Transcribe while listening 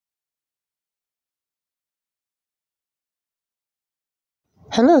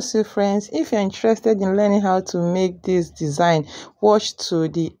Hello, so friends, if you're interested in learning how to make this design, watch to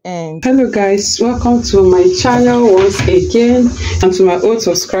the end. Hello guys, welcome to my channel once again, and to my old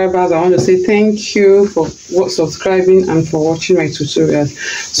subscribers I want to say thank you for subscribing and for watching my tutorials.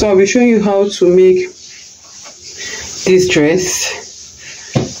 So I'll be showing you how to make this dress.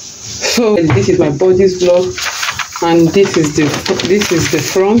 So this is my bodice block, and this is the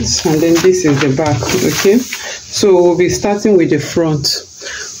front, and then this is the back. Okay, so we'll be starting with the front.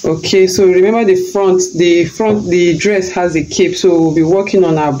 Okay, so remember the dress has a cape, so we'll be working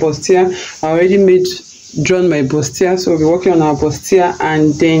on our bustier. I already drawn my bustier, so we'll be working on our bustier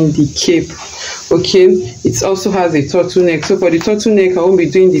and then the cape. Okay, it also has a turtleneck. So for the turtleneck, I won't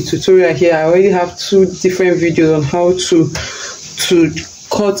be doing the tutorial here. I already have 2 different videos on how to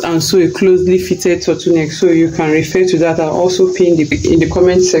cut and sew a closely fitted turtleneck, so you can refer to that. I'll also pin in the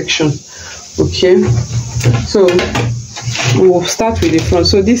comment section. Okay, so we'll start with the front.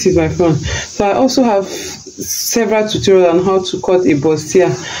 So this is my front. So I also have several tutorials on how to cut a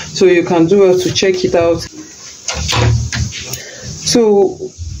bustier, so you can do well to check it out. So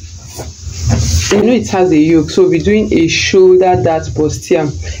you know it has a yoke, so we'll be doing a shoulder dart bustier.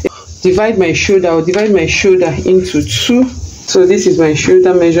 Divide my shoulder. I'll divide my shoulder into 2. So this is my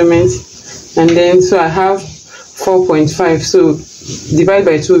shoulder measurement, and then so I have 4.5, so divide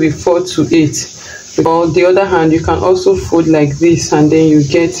by 2 will be 4 to 8. Or the other hand, you can also fold like this, and then you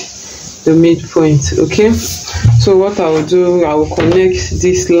get the midpoint. Okay, so what I will do, I will connect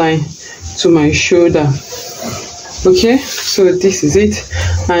this line to my shoulder. Okay, so this is it.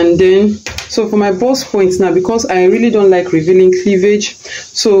 And then so for my bust points now, because I really don't like revealing cleavage,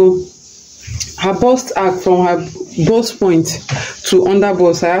 so her bust arc from her bust point to under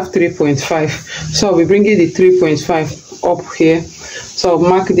bust, I have 3.5, so I'll be bringing the 3.5 up here. So I'll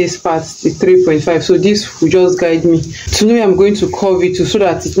mark this part, the 3.5. So this will just guide me to know I'm going to curve it to, so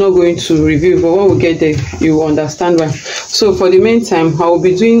that it's not going to reveal. But when we get there, you will understand why. So for the meantime, I will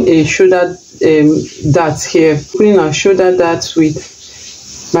be doing a shoulder dart here, putting a shoulder dart with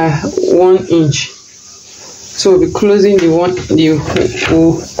my 1 inch. So we'll be closing we'll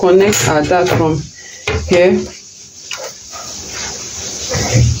connect our dart from here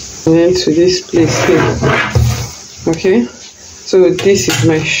and then to this place here. Okay, so this is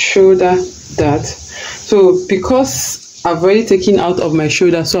my shoulder dart. So because I've already taken out of my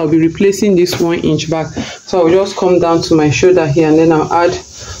shoulder, so I'll be replacing this 1 inch back. So I'll just come down to my shoulder here, and then I'll add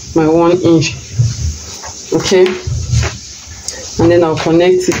my 1 inch. Okay, and then I'll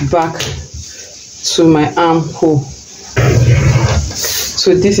connect it back to my armhole.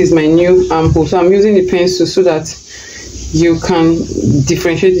 So this is my new armhole. So I'm using the pencil so that you can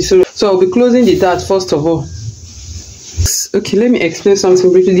differentiate it. So I'll be closing the dart first of all. Okay, let me explain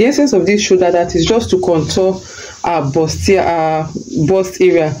something briefly. The essence of this shoulder dart is just to contour our bustier, our bust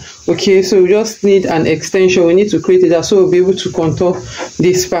area. Okay, so we just need an extension. We need to create it, so we'll be able to contour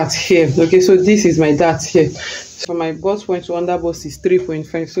this part here. Okay, so this is my dart here. So my bust point to under bust is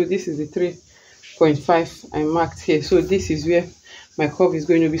 3.5. So this is the 3.5 I marked here. So this is where my curve is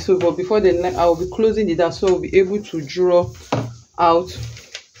going to be. So but before then, I will be closing the dart, so we'll be able to draw out.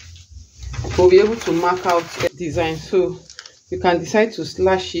 We'll be able to mark out the design. So you can decide to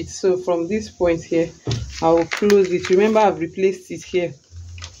slash it. So from this point here, I will close it. Remember, I've replaced it here,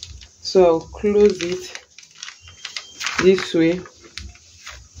 so I'll close it this way.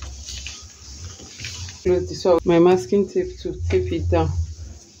 Close this. So my masking tape to tape it down.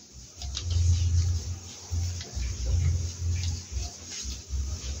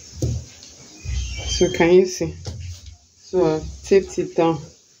 So can you see? So I've taped it down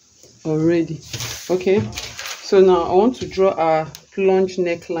already. Okay, so now I want to draw a plunge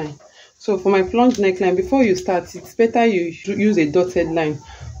neckline. So for my plunge neckline, before you start, it's better you use a dotted line.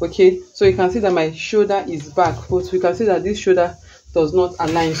 Okay, so you can see that my shoulder is back, but we can see that this shoulder does not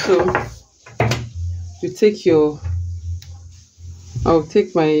align. So you take your, I'll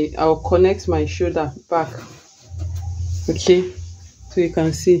connect my shoulder back. Okay, so you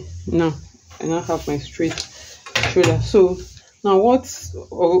can see now I now have my straight shoulder. So now what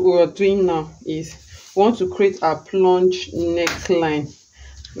we're doing now is we want to create a plunge neckline,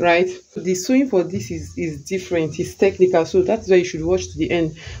 right? The sewing for this is different, it's technical, so that's why you should watch to the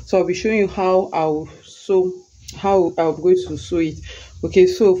end. So I'll be showing you how I'm going to sew it. Okay,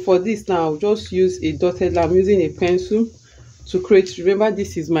 so for this now I'll just use a dotted line. I'm using a pencil to create. Remember,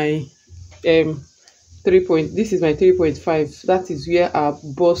 this is my 3.5. That is where our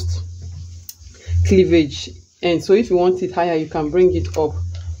bust cleavage. And so if you want it higher, you can bring it up.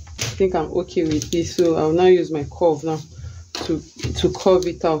 I think I'm okay with this, so I'll now use my curve now to curve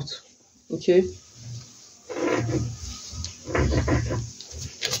it out. Okay,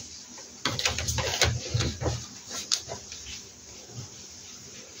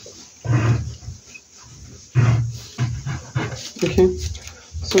 Okay,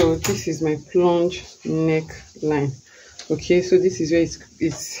 so this is my plunge neckline. Okay, so this is where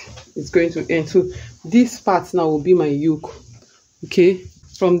it's going to end. So this part now will be my yoke. Okay,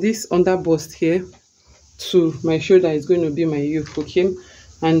 from this under bust here to my shoulder is going to be my yoke. Okay,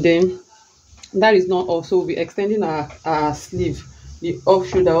 and then that is not also, we'll be extending our sleeve, the off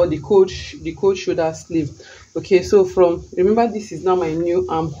shoulder or the cold shoulder sleeve. Okay, so from, remember, this is now my new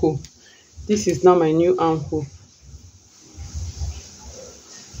armhole. This is now my new armhole.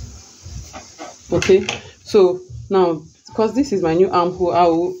 Okay, so now because this is my new armhole,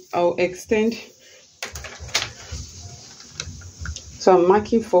 I'll extend. So I'm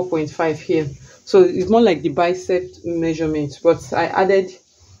marking 4.5 here. So it's more like the bicep measurement, but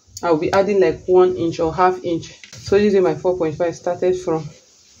I'll be adding like 1 inch or half inch. So this is my 4.5 started from.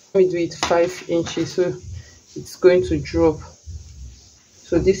 Let me do it 5 inches, so it's going to drop.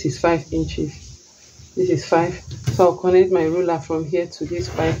 So this is 5 inches. This is 5. So I'll connect my ruler from here to this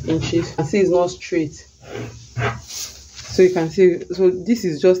 5 inches. And see, it's not straight. So you can see, so this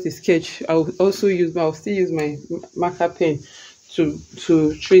is just a sketch. I'll still use my marker pen to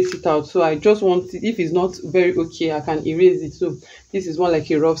trace it out. So I just want it, if it's not very okay, I can erase it. So this is more like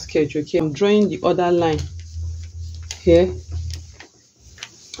a rough sketch. Okay, I'm drawing the other line here.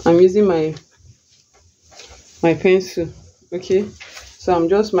 I'm using my pencil. Okay, so I'm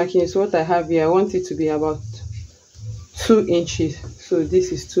just marking it. So what I have here, I want it to be about 2 inches. So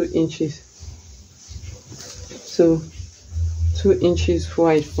this is 2 inches. So 2 inches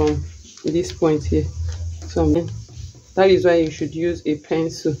wide from this point here. So that is why you should use a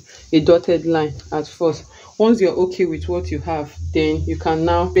pencil, a dotted line at first. Once you're okay with what you have, then you can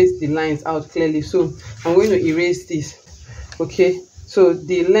now trace the lines out clearly. So I'm going to erase this. Okay, so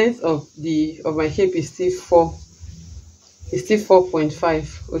the length of my hip is still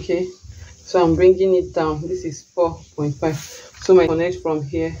 4.5. okay, so I'm bringing it down. This is 4.5. so I connect from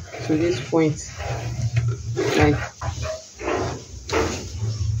here to this point, like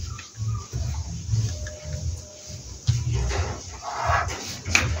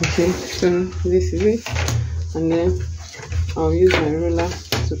okay. So this is it, and then I'll use my ruler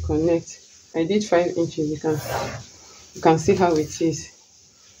to connect. I did 5 inches. You can see how it is.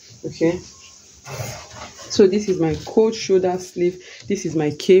 Okay, so this is my cold shoulder sleeve, this is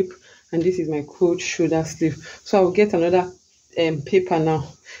my cape, and this is my cold shoulder sleeve. So I'll get another paper now,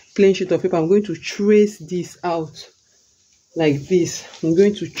 plain sheet of paper. I'm going to trace this out like this. I'm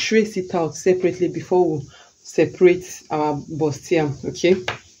going to trace it out separately before we separate our bustier. Okay,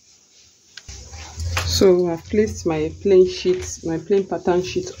 so I've placed my plain pattern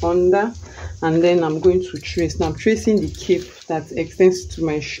sheet under, and then I'm going to trace. Now I'm tracing the cape that extends to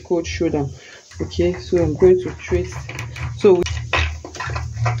my cold shoulder. Okay, so I'm going to trace. So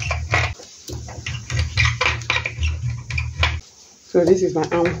this is my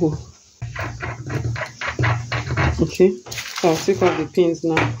armhole. Okay, so I'll take off the pins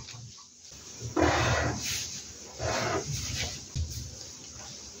now.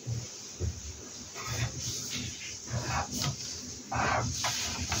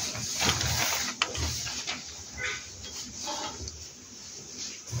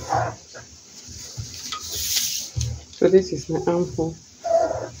 So this is my armhole.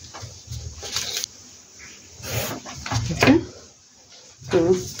 Okay,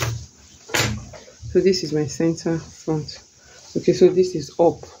 so this is my center front. Okay, so this is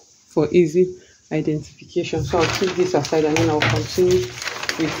up for easy identification. So I'll keep this aside, and then I'll continue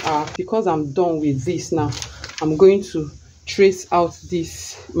with because I'm done with this now, I'm going to trace out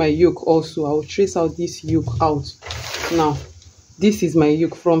my yoke also. I'll trace out this yoke out. Now this is my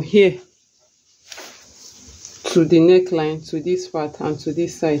yoke from here to the neckline, to this part, and to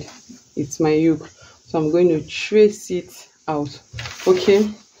this side. It's my yoke. So I'm going to trace it out.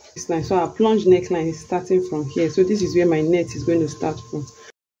 Okay, it's nice. So our plunge neckline is starting from here. So this is where my net is going to start from.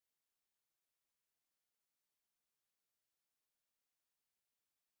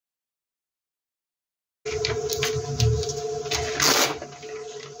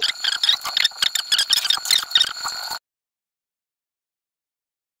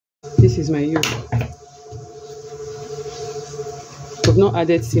 This is my yoke. I've not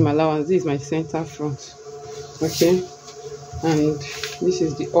added seam allowance. This is my center front. Okay, and this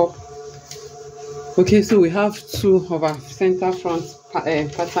is the up. Okay, so we have 2 of our center front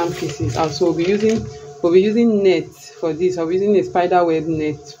pattern pieces out. So we'll be using net for this. I'll be using a spider web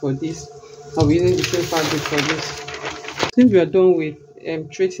net for this. I'll be using the same fabric for this. Since we are done with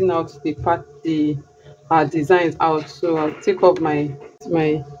tracing out our designs out, so I'll take off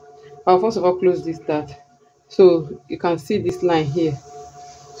I'll first of all close this dart, so you can see this line here.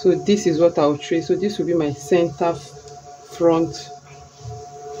 So this is what I'll trace. So this will be my center front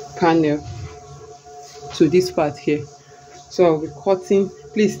panel to this part here. So I'll be cutting.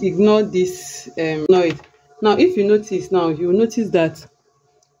 Please ignore this, ignore it. Now if you notice, now you will notice that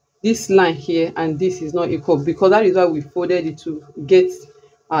this line here and this is not equal, because that is why we folded it, to get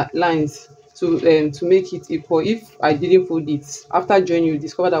lines to make it equal. If I didn't fold it, after joining you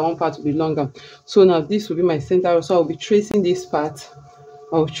discover that one part will be longer. So now this will be my center, so I'll be tracing this part.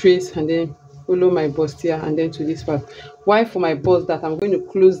 I'll trace and then follow my bustier and then to this part. While for my bust that, I'm going to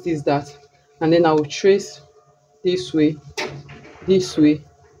close this dart and then I will trace this way,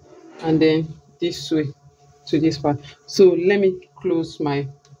 and then this way to this part. So let me close my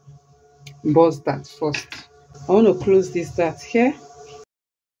bust dart first. I want to close this dart here.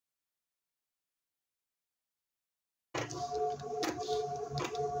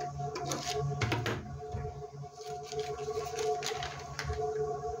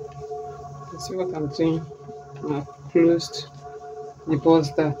 See what I'm doing? I've closed the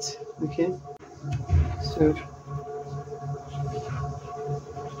bust dart. Okay, so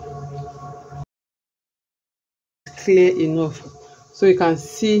clear enough, so you can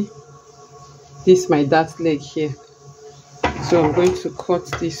see this my dart leg here. So I'm going to cut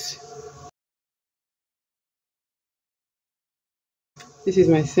this. This is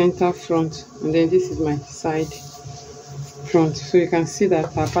my center front and then this is my side front. So you can see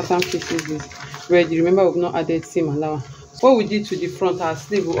that our pattern pieces is ready. Remember, we've not added seam allowance. What we did to the front, our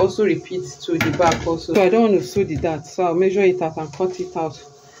sleeve will also repeat to the back also. So I don't want to sew the dart, so I'll measure it out and cut it out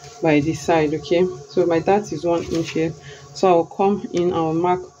by the side. Okay, so my dart is 1 inch here, so I'll come in, I'll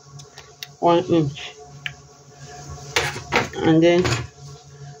mark 1 inch and then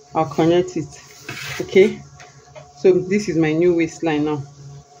I'll connect it. Okay, so this is my new waistline now.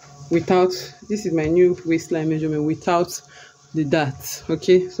 This is my new waistline measurement without the dart.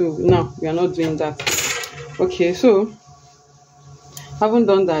 Okay, so now we are not doing that. Okay, so having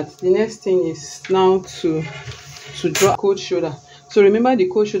done that, the next thing is now to draw cold shoulder. So remember the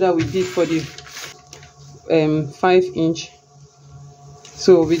cold shoulder we did for the 5 inch.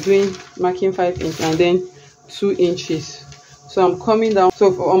 So we'll be doing marking 5 inch and then 2 inches. So I'm coming down. So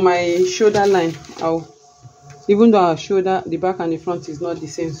on my shoulder line, even though our shoulder, the back and the front is not the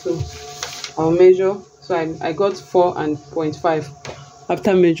same, so I'll measure. So I got 4 and 0.5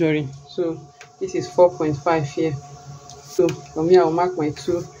 after measuring. So this is 4.5 here. So from here I'll mark my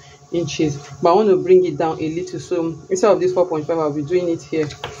 2 inches, but I want to bring it down a little. So instead of this 4.5, I'll be doing it here.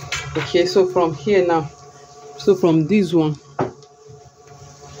 Okay, so from here now, so from this one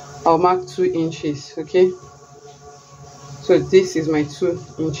I'll mark 2 inches. Okay, so this is my 2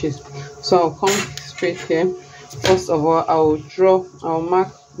 inches. So I'll come straight here. First of all, I'll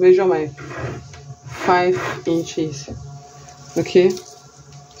measure my 5 inches. Okay,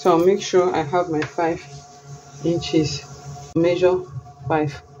 so I'll make sure I have my 5 inches. Measure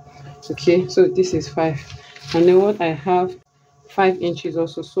 5. Okay, so this is 5, and then what I have 5 inches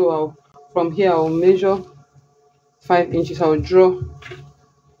also. So from here I'll measure 5 inches. I'll draw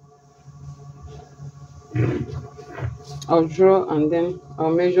and then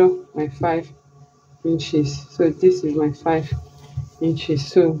I'll measure my 5 inches. So this is my 5 inches.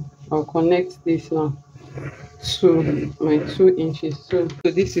 So I'll connect this now to my 2 inches. So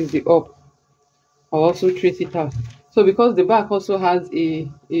this is the up. I'll also trace it out. So because the back also has a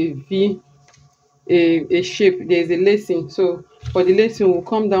V, a shape, there's a lacing. So for the lacing, we'll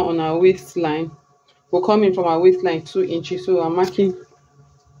come down on our waistline. We'll come in from our waistline 2 inches. So I'm marking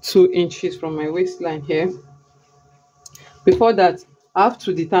 2 inches from my waistline here. Before that, I have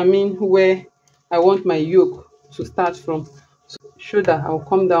to determine where I want my yoke to start from. So shoulder, I'll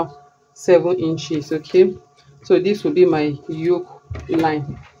come down 7 inches. Okay, so this will be my yoke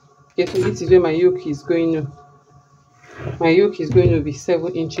line. Okay, so this is where my yoke is going to. My yoke is going to be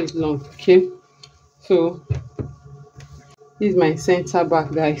 7 inches long. Okay, so this is my center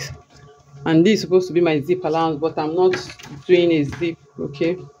back, guys, and this is supposed to be my zip allowance, but I'm not doing a zip.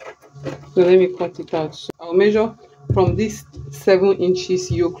 Okay, so let me cut it out. So I'll measure from this 7 inches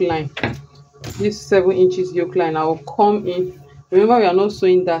yoke line. This 7 inches yoke line, I will come in. Remember, we are not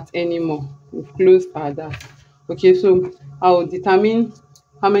sewing that anymore. We've closed our dart. Okay, so I will determine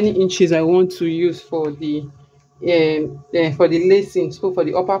how many inches I want to use for the lacing. So for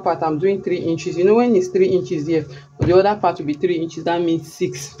the upper part, I'm doing 3 inches. You know, when it's 3 inches here, the other part will be 3 inches. That means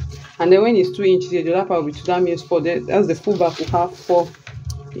 6. And then when it's 2 inches here, the other part will be 2. That means 4. That's the full back will have 4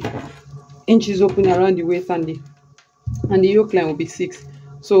 inches open around the waist, and the yoke line will be 6.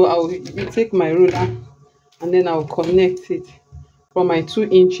 So I will take my ruler and then I will connect it from my 2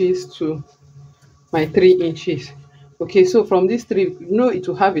 inches to my 3 inches. Okay, so from this 3, you know, it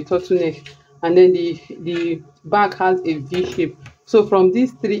will have a turtleneck and then the back has a V shape. So from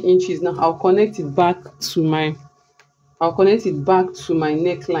these 3 inches now, I'll connect it back to my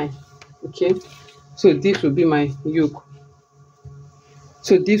neckline. Okay, so this will be my yoke.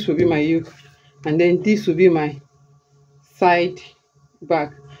 So this will be my yoke, and then this will be my side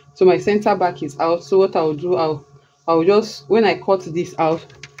back. So my center back is out. So what I'll do, I'll just, when I cut this out,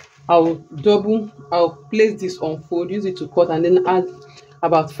 I'll place this on fold, use it to cut, and then add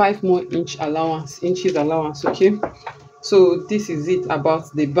about 5 more inches allowance. Okay, so this is it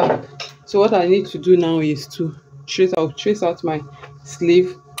about the back. So what I need to do now is to trace out my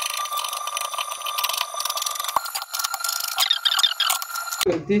sleeve.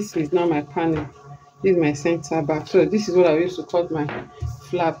 So this is now my panel. This is my center back. So this is what I use to cut my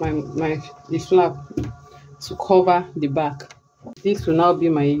flap, the flap to cover the back. This will now be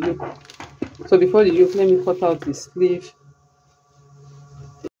my yoke. So before the yoke, let me cut out the sleeve.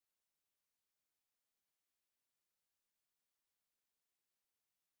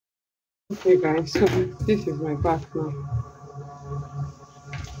 Okay guys, so this is my back now,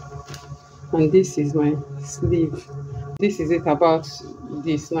 and this is my sleeve. This is it about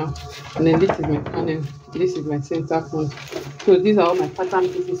this now, and then this is my panel, this is my center front. So these are all my pattern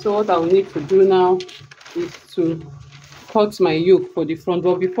pieces. So what I will need to do now is to cut my yoke for the front.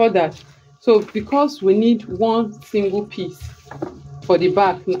 But before that, so because we need one single piece for the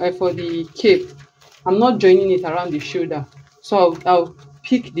back, for the cape, I'm not joining it around the shoulder. So I'll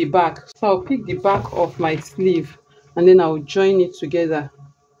pick the back. So I'll pick the back of my sleeve, and then I'll join it together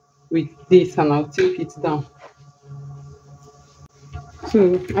with this, and I'll tape it down.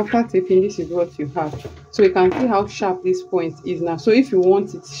 So after taping, this is what you have. So you can see how sharp this point is now. So if you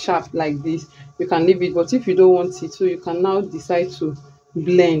want it sharp like this, you can leave it, but if you don't want it, so you can now decide to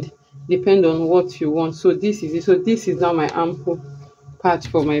blend, depend on what you want. So this is it. So this is now my armhole part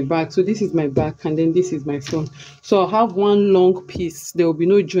for my back. So this is my back, and then this is my front. So I'll have one long piece. There will be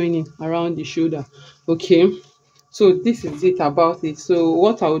no joining around the shoulder. Okay, so this is it about it. So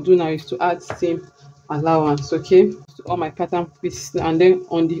what I will do now is to add seam allowance, okay, to all my pattern pieces, and then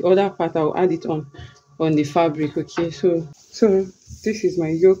on the other part I'll add it on the fabric. Okay, so this is my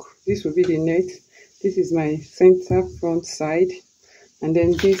yoke, this will be the net, this is my center front side, and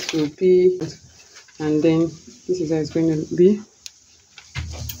then this will be, and then this is how it's going to be,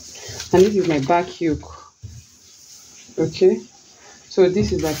 and this is my back yoke. Okay, so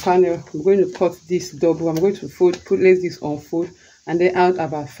this is my panel. I'm going to cut this double. I'm going to place this on fold, and then add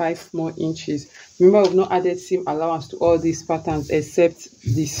about 5 more inches. Remember, we've not added seam allowance to all these patterns except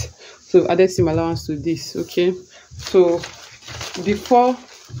this. So added seam allowance to this. Okay, so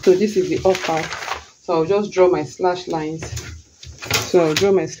this is the up part. So I'll just draw my slash lines. So I'll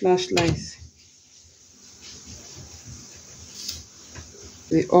draw my slash lines,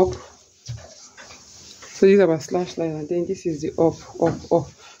 the up. So these are my slash line, and then this is the up.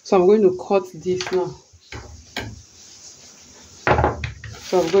 So I'm going to cut this now.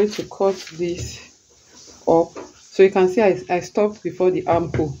 So I'm going to cut this up. So you can see I stopped before the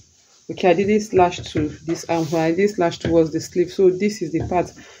armhole. Okay, I didn't slash to this armhole, I did slash towards the sleeve. So this is the part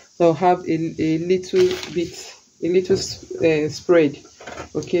that will have a little spread.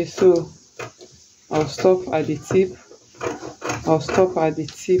 Okay, so I'll stop at the tip.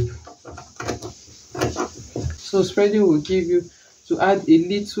 So spreading will give you, to add a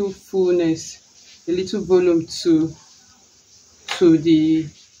little fullness, a little volume to the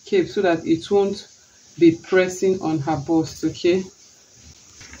cape, so that it won't be pressing on her bust. Okay,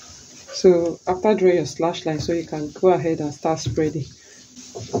 so after drawing your slash line, so you can go ahead and start spreading.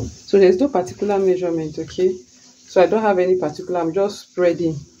 So there's no particular measurement. Okay, so I don't have any particular, I'm just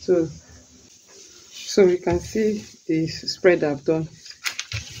spreading. So you can see the spread I've done.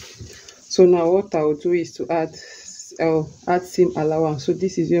 So now what I'll do is to add seam allowance. So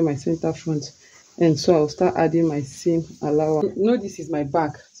this is where my center front, and so I'll start adding my seam allowance. No, this is my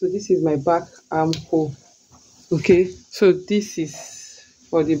back. So this is my back armhole. Okay, so this is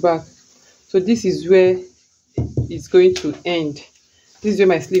for the back. So this is where it's going to end. This is where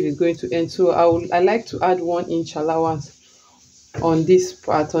my sleeve is going to end. So I like to add 1 inch allowance on this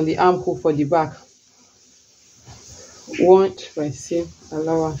part, on the armhole for the back. 1 inch by seam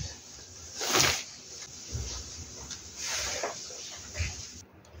allowance.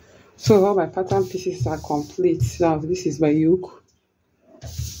 So all my pattern pieces are complete. Now this is my yoke,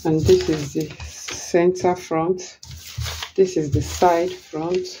 and this is the center front, this is the side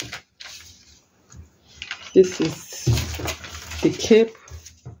front, this is the cape,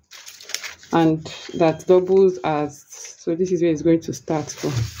 and that doubles as, so this is where it's going to start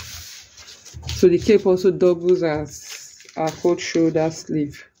from. So the cape also doubles as a coat shoulder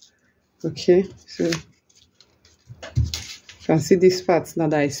sleeve. Okay, so you can see this part now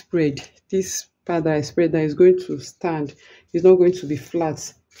that I sprayed. This part that I sprayed that is going to stand. It's not going to be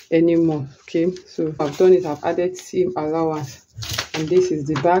flat anymore. Okay, so I've done it. I've added seam allowance, and this is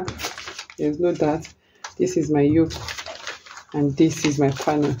the back. There's no that. This is my yoke, and this is my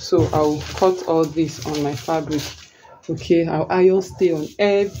panel. So I'll cut all this on my fabric. Okay, I'll iron stay on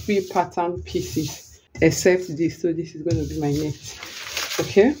every pattern pieces except this. So this is going to be my net.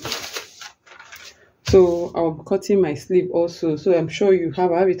 Okay, so I'll be cutting my sleeve also. So I'm sure you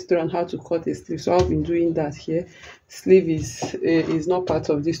have a tutorial on how to cut a sleeve, so I've been doing that here. Sleeve is not part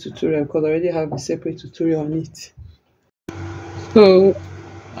of this tutorial because I already have a separate tutorial on it. So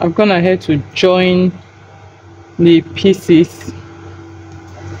I've gone ahead to join the pieces.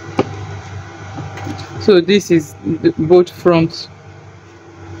 So this is both fronts,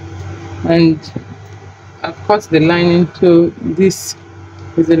 and I've cut the lining. So this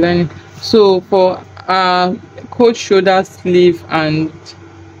is the lining. So for coat shoulder sleeve and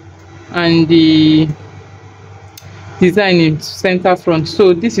the design in center front,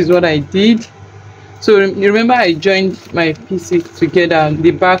 so this is what I did. So remember I joined my pieces together,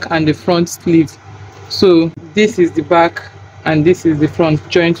 the back and the front sleeve. So this is the back and this is the front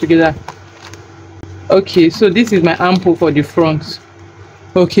joined together. Okay, so this is my armhole for the front.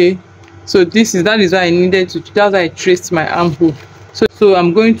 Okay, so that is why I needed to, that's why I traced my armhole. So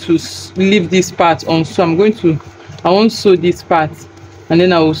I'm going to leave this part on. So I won't sew this part, and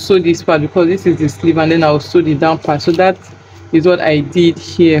then I will sew this part because this is the sleeve, and then I will sew the down part. So that is what I did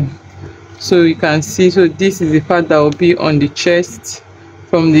here. So you can see, so this is the part that will be on the chest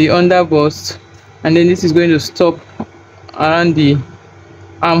from the under bust, and then this is going to stop around the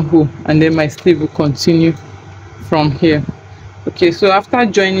armhole, and then my sleeve will continue from here. Okay, so after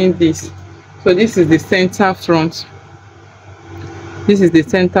joining this, so this is the center front. This is the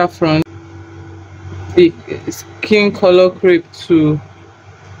center front. The skin color crepe to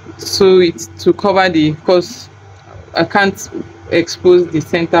sew it to cover the, because I can't expose the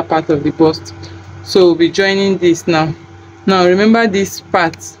center part of the bust. So we'll be joining this now. Now remember this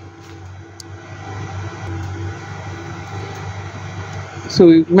part. So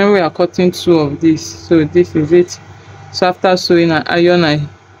remember we are cutting two of this. So this is it. So after sewing an iron, I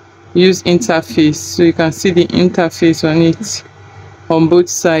use interface. So you can see the interface on it on both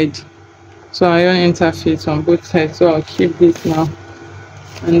sides. So iron interface on both sides. So I'll keep this now,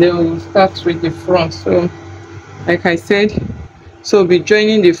 and then we'll start with the front. So like I said, so we'll be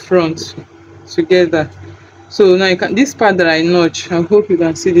joining the front together. So now you can, this part that I notch, I hope you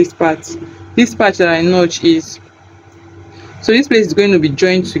can see this part. This part that I notch is, so this place is going to be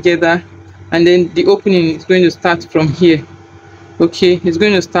joined together, and then the opening is going to start from here. Okay, it's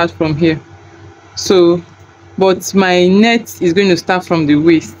going to start from here. So but my net is going to start from the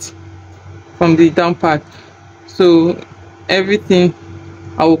waist, from the down part. So everything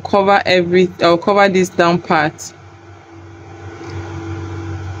I will cover this down part,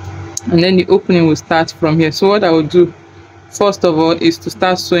 and then the opening will start from here. So what I will do first of all is to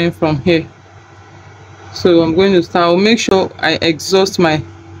start sewing from here. So I'm going to start, I'll make sure I exhaust my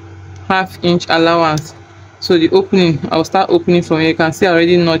half-inch allowance. So the opening, I'll start opening from here. You can see I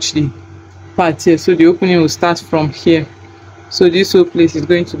already notched the part here, so the opening will start from here. So this whole place is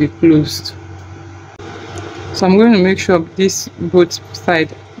going to be closed. So I'm going to make sure this both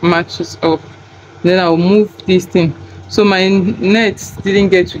side matches up. Then I'll move this thing. So my net didn't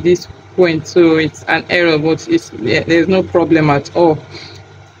get to this point, so it's an error, but there's no problem at all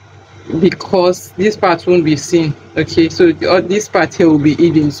because this part won't be seen. Okay, so this part here will be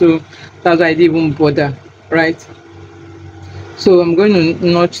hidden, so that's why I didn't even bother, right? So I'm going to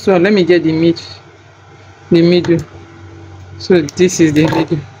notch. So let me get the middle. So this is the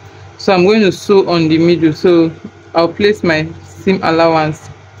middle. So I'm going to sew on the middle. So I'll place my seam allowance.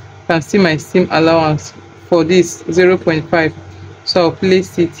 You can see my seam allowance for this 0.5. So I'll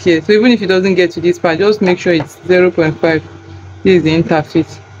place it here. So even if it doesn't get to this part, just make sure it's 0.5. This is the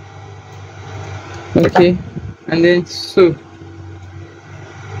interface. Okay, and then sew.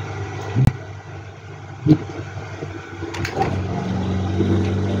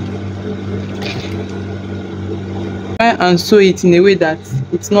 Try and sew it in a way that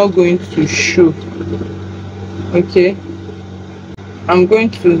it's not going to show. Okay, I'm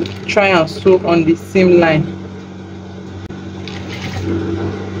going to try and sew on the seam line.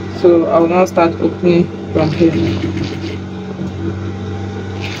 So I will now start opening from here.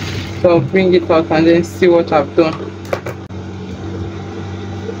 So I'll bring it out and then see what I've done.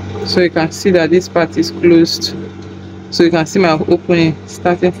 So you can see that this part is closed. So you can see my opening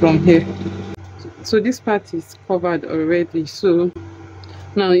starting from here. So this part is covered already. So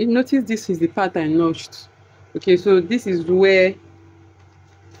Now you notice this is the part I notched. Okay, so this is where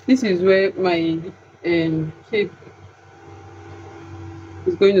my cape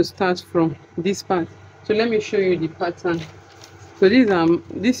is going to start from, this part. So let me show you the pattern. So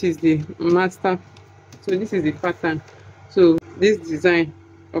this is the master, so this is the pattern. So this design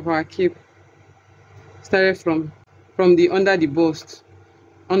of our cape started from the under the bust,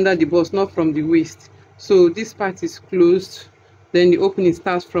 not from the waist. So this part is closed, then the opening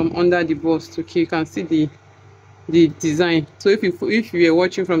starts from under the bust. Okay, you can see the design. So if you were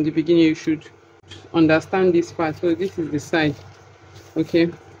watching from the beginning, you should understand this part. So this is the side.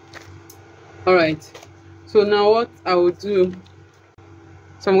 Okay, all right. So now what I will do,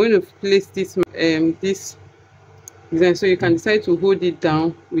 so I'm going to place this this design, so you can decide to hold it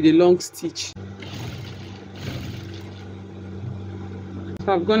down with a long stitch.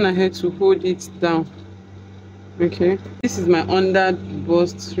 So I've gone ahead to hold it down. Okay, this is my under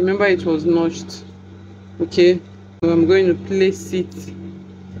bust. Remember, it was notched. Okay, so I'm going to place it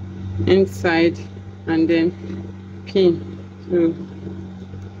inside and then pin.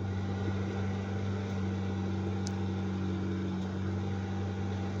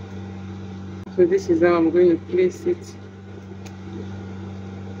 So this is how I'm going to place it,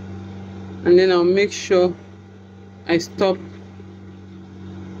 and then I'll make sure I stop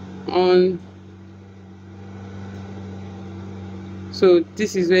on. So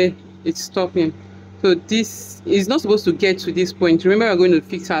this is where it's stopping. So this is not supposed to get to this point. Remember, we're going to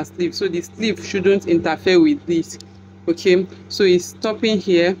fix our sleeve, so the sleeve shouldn't interfere with this. Okay, so it's stopping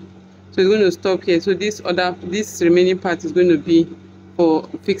here, so it's going to stop here. So this remaining part is going to be for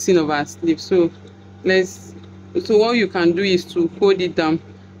fixing of our sleeve. So what you can do is to hold it down.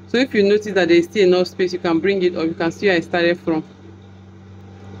 So if you notice that there is still enough space, you can bring it up. You can see where I started from.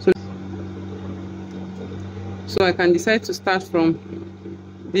 So I can decide to start from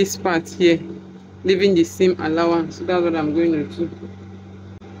this part here, leaving the seam allowance. So that's what I'm going to do.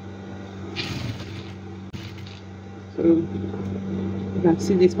 So you can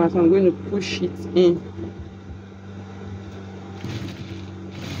see this part. So I'm going to push it in.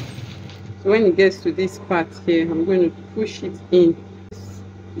 So when it gets to this part here, I'm going to push it in.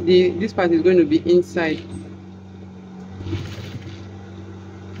 This part is going to be inside.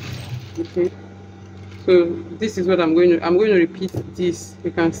 Okay, so this is what I'm going to repeat this.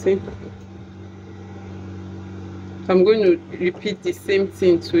 You can see. So I'm going to repeat the same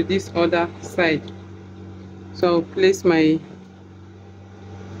thing to this other side. So I'll place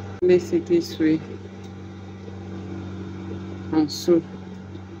it this way, and so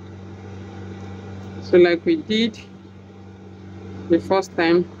like we did the first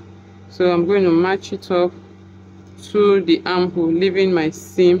time. So I'm going to match it up to the armhole, leaving my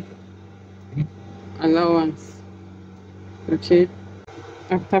seam allowance. Okay,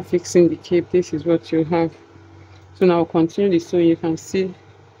 after fixing the cape, this is what you have. So now I'll continue the sewing. You can see,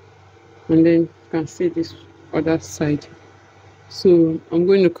 and then you can see this other side. So I'm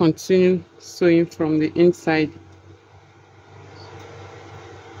going to continue sewing from the inside.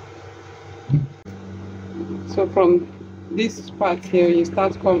 So from this part here, you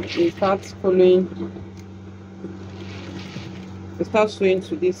start sewing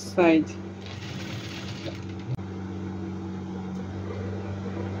to this side.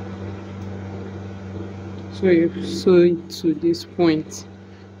 So you sew it to this point,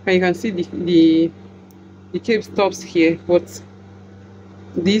 and you can see the cape stops here, but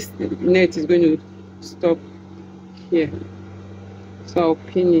this net is going to stop here. So I'll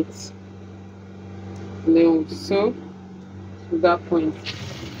pin it, and then we'll sew to that point,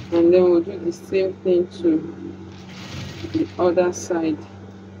 and then we'll do the same thing to the other side.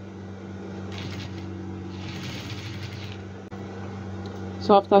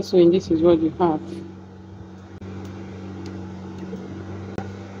 So after sewing, this is what you have.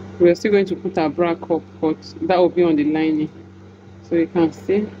 We're still going to put our bra cup, but that will be on the lining, so you can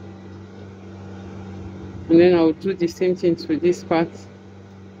see. And then I'll do the same thing to this part.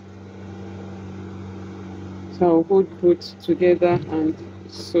 So I'll hold both together and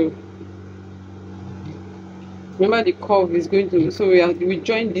sew. Remember, the curve is going to, so we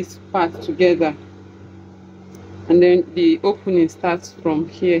join this part together, and then the opening starts from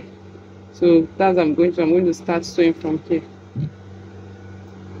here. So that's I'm going to start sewing from here.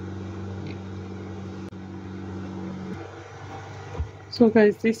 So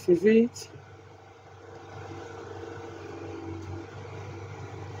guys, this is it.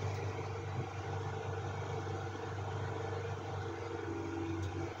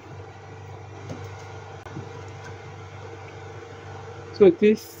 So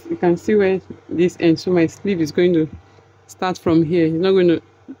this, you can see where this ends. So my sleeve is going to start from here. It's not going to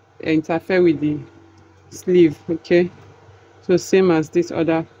interfere with the sleeve. Okay, so same as this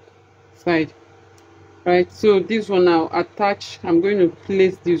other side, right? So this one now attach, I'm going to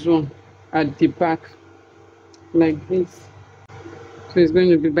place this one at the back like this. So it's going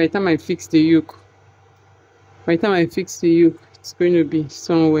to be, by the time I fix the yoke, it's going to be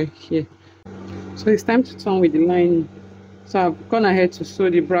somewhere here. So it's time to turn with the lining. So I've gone ahead to sew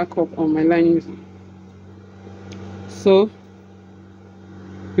the back up on my lining. So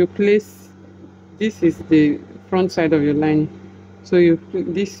you place, this is the front side of your lining, so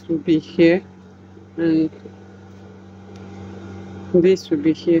this will be here and this will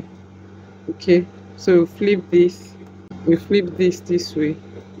be here. Okay, so flip this, you flip this way,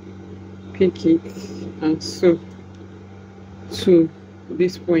 pick it and sew to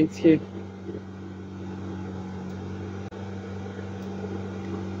this point here.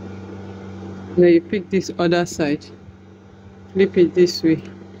 Now you pick this other side, flip it this way,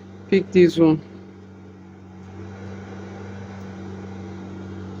 pick this one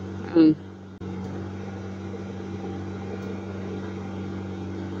and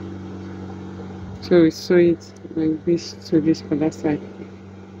so we sew it like this to this other side.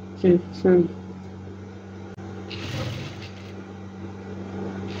 Okay, so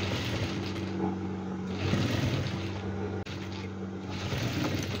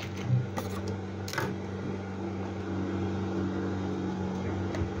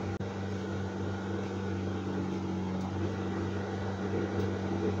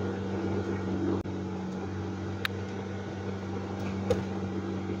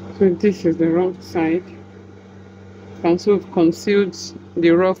this is the wrong side. And so we've concealed the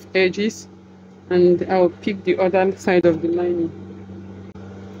rough edges, and I'll pick the other side of the lining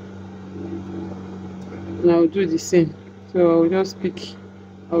and I'll do the same. So I'll just pick,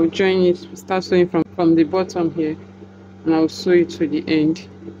 I'll join it, start sewing from the bottom here, and I'll sew it to the end.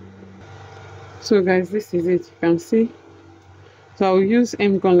 So guys, this is it, you can see. So I'll use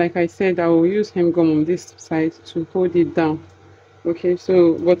hem gun, like I said, I will use hem gun on this side to hold it down. Okay,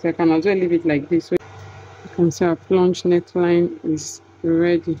 so but I can as well leave it like this. So you can see our plunge neckline is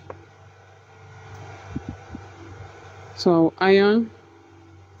ready. So I'll iron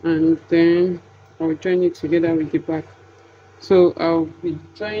and then I'll join it together with the back. So I'll be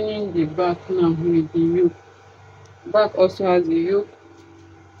joining the back now with the yoke. Back also has the yoke.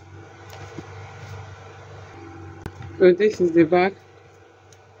 So this is the back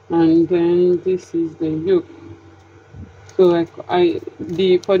and then this is the yoke. So like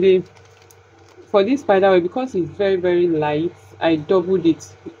for this spider web, because it's very light, I doubled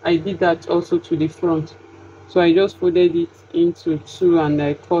it. I did that also to the front, so I just folded it into two and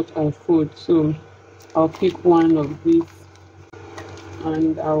I cut on fold. So I'll pick one of these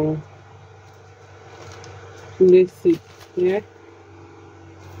and I'll place it here,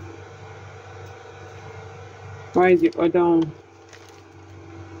 while the other one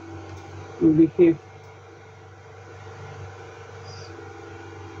will be here.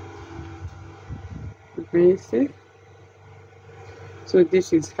 Can you see? So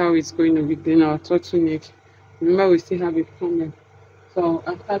this is how it's going to be done, our turtleneck. Remember, we still have a panel, so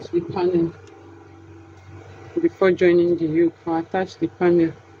I'll attach the panel before joining the yoke. I'll attach the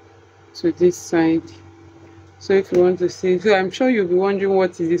panel to this side. So if you want to see, so I'm sure you'll be wondering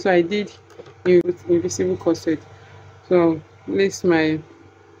what is this. So I did invisible corset. So I'll place my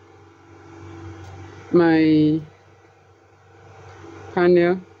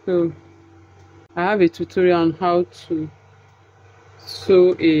panel. So I have a tutorial on how to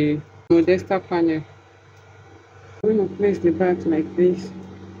sew a modesta panel. I'm going to place the back like this,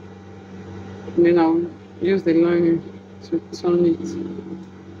 and then I'll use the lining to turn it.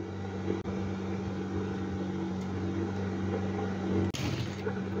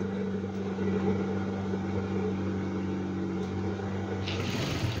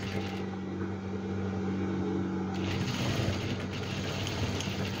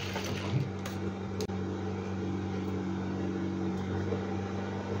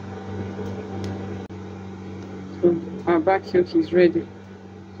 So our back yoke is ready.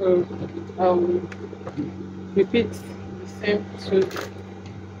 So I'll repeat the same to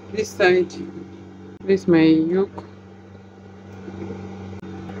this side. This is my yoke.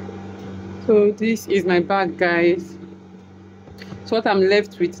 So this is my back, guys. So what I'm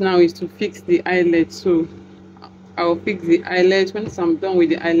left with now is to fix the eyelet. So I'll fix the eyelet. Once I'm done with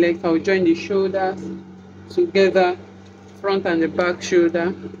the eyelet, I'll join the shoulders together, front and the back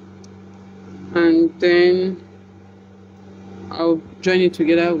shoulder, and then I'll join it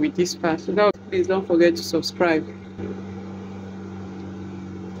together with this part. So that, please don't forget to subscribe.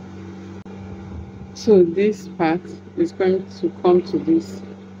 So this part is going to come to this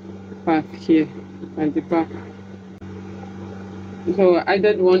part here at the back. So I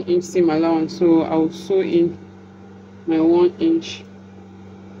added 1 inch seam allowance, so I will sew in my 1 inch.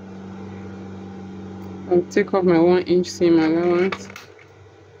 I'll take off my 1 inch seam allowance,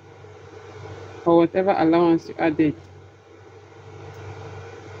 or whatever allowance you added.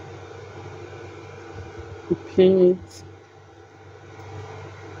 Pin it.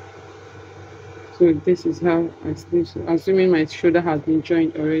 So this is how I sleeve. So assuming my shoulder has been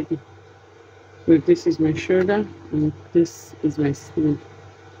joined already. So this is my shoulder and this is my sleeve.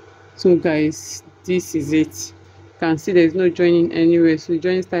 So guys, this is it. You can see there's no joining anywhere, so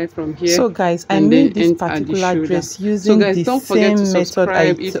join start from here. So guys, I made this particular dress using the same method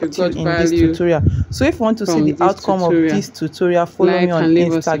I taught you in this tutorial. So if you want to see the outcome of this tutorial, follow me on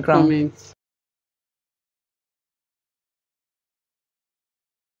Instagram.